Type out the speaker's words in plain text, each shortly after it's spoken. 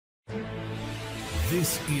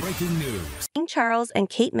This is breaking news. King Charles and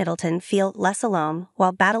Kate Middleton feel less alone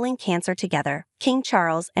while battling cancer together. King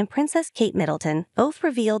Charles and Princess Kate Middleton both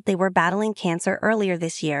revealed they were battling cancer earlier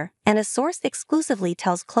this year, and a source exclusively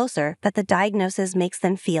tells Closer that the diagnosis makes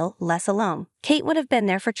them feel less alone. Kate would have been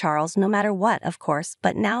there for Charles no matter what, of course,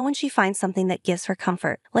 but now when she finds something that gives her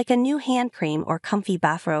comfort, like a new hand cream or comfy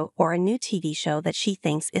bathrobe or a new TV show that she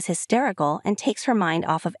thinks is hysterical and takes her mind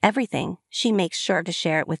off of everything, she makes sure to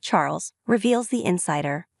share it with Charles, reveals the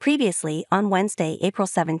insider. Previously, on Wednesday, April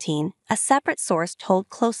 17, a separate source told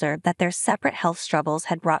Closer that their separate health struggles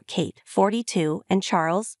had brought Kate, 42, and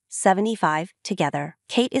Charles, 75, together.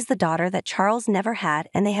 Kate is the daughter that Charles never had,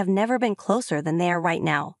 and they have never been closer than they are right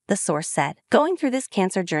now, the source said. Going through this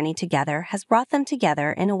cancer journey together has brought them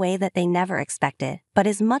together in a way that they never expected, but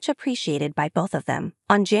is much appreciated by both of them.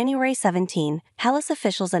 On January 17, palace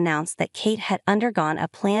officials announced that Kate had undergone a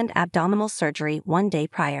planned abdominal surgery one day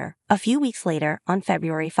prior. A few weeks later, on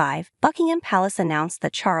February 5, Buckingham Palace announced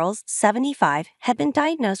that Charles, 75, had been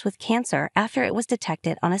diagnosed with cancer after it was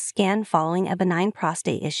detected on a scan following a benign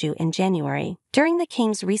prostate issue in January. During the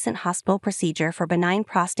King's recent hospital procedure for benign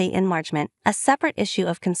prostate enlargement, a separate issue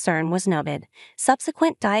of concern was noted.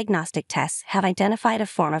 Subsequent diagnostic tests have identified a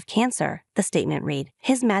form of cancer, the statement read.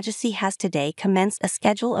 His Majesty has today commenced a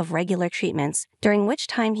schedule of regular treatments, during which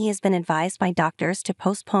time he has been advised by doctors to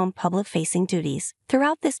postpone public-facing duties.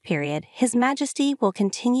 Throughout this period, His Majesty will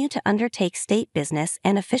continue to undertake state business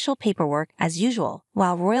and official paperwork as usual.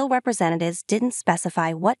 While royal representatives didn't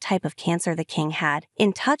specify what type of cancer the king had,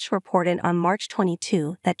 In Touch reported on March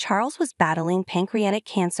 22 that Charles was battling pancreatic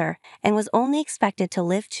cancer and was only expected to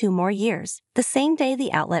live 2 more years. The same day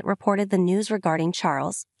the outlet reported the news regarding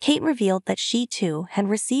Charles, Kate revealed that she too had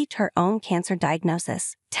received her own cancer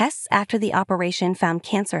diagnosis. Tests after the operation found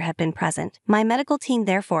cancer had been present. My medical team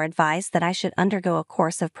therefore advised that I should undergo a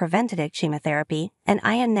course of preventative chemotherapy, and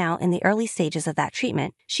I am now in the early stages of that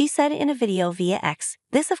treatment, she said in a video via X.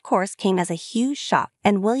 This of course came as a huge shock,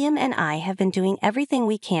 and William and I have been doing everything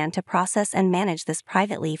we can to process and manage this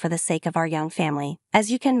privately for the sake of our young family.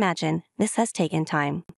 As you can imagine, this has taken time.